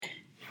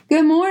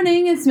Good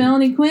morning, it's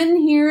Melanie Quinton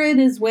here. It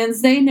is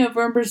Wednesday,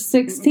 November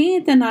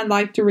 16th, and I'd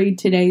like to read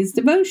today's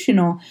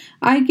devotional.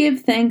 I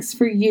give thanks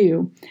for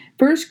you.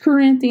 1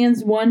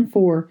 Corinthians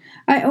 1:4.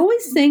 I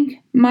always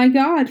thank my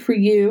God for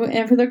you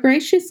and for the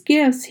gracious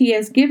gifts He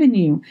has given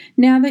you,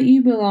 now that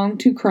you belong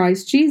to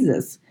Christ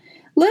Jesus.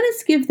 Let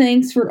us give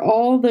thanks for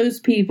all those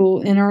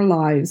people in our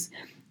lives.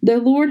 The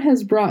Lord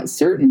has brought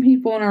certain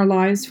people in our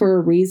lives for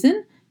a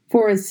reason,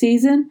 for a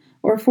season,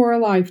 or for a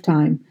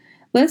lifetime.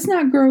 Let's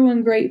not grow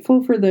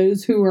ungrateful for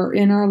those who are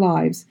in our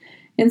lives.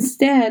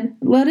 Instead,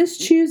 let us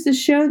choose to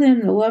show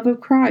them the love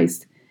of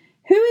Christ.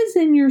 Who is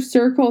in your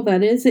circle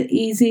that isn't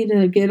easy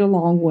to get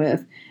along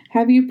with?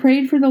 Have you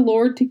prayed for the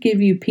Lord to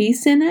give you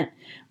peace in it?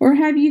 Or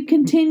have you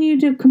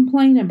continued to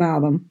complain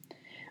about them?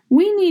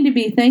 We need to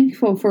be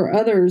thankful for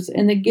others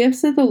and the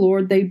gifts of the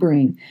Lord they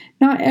bring.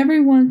 Not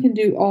everyone can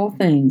do all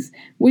things.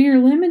 We are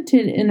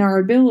limited in our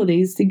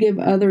abilities to give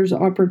others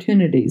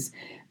opportunities.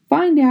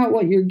 Find out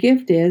what your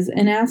gift is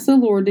and ask the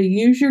Lord to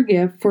use your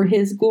gift for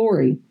His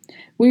glory.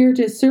 We are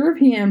to serve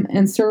Him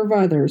and serve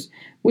others.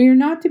 We are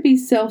not to be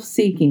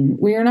self-seeking.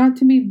 We are not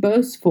to be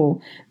boastful.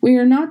 We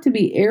are not to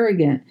be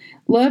arrogant.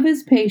 Love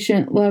is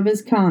patient. Love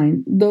is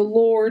kind. The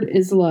Lord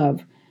is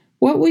love.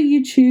 What will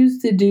you choose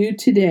to do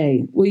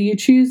today? Will you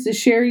choose to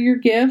share your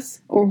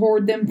gifts or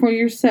hoard them for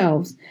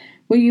yourselves?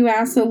 Will you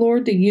ask the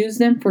Lord to use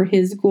them for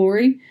His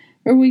glory,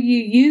 or will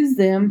you use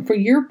them for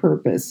your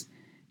purpose?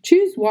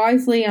 Choose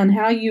wisely on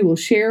how you will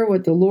share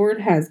what the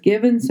Lord has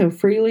given so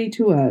freely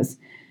to us.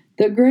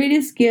 The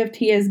greatest gift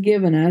He has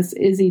given us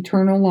is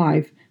eternal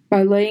life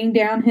by laying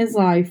down His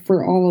life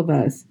for all of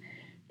us.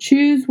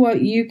 Choose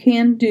what you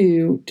can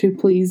do to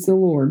please the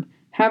Lord.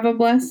 Have a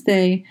blessed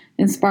day,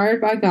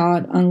 inspired by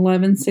God on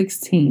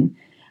 11/16.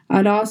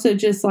 I'd also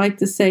just like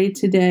to say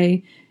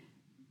today,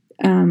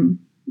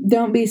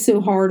 don't be so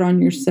hard on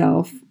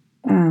yourself.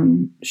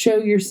 Show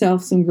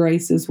yourself some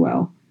grace as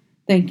well.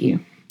 Thank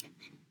you.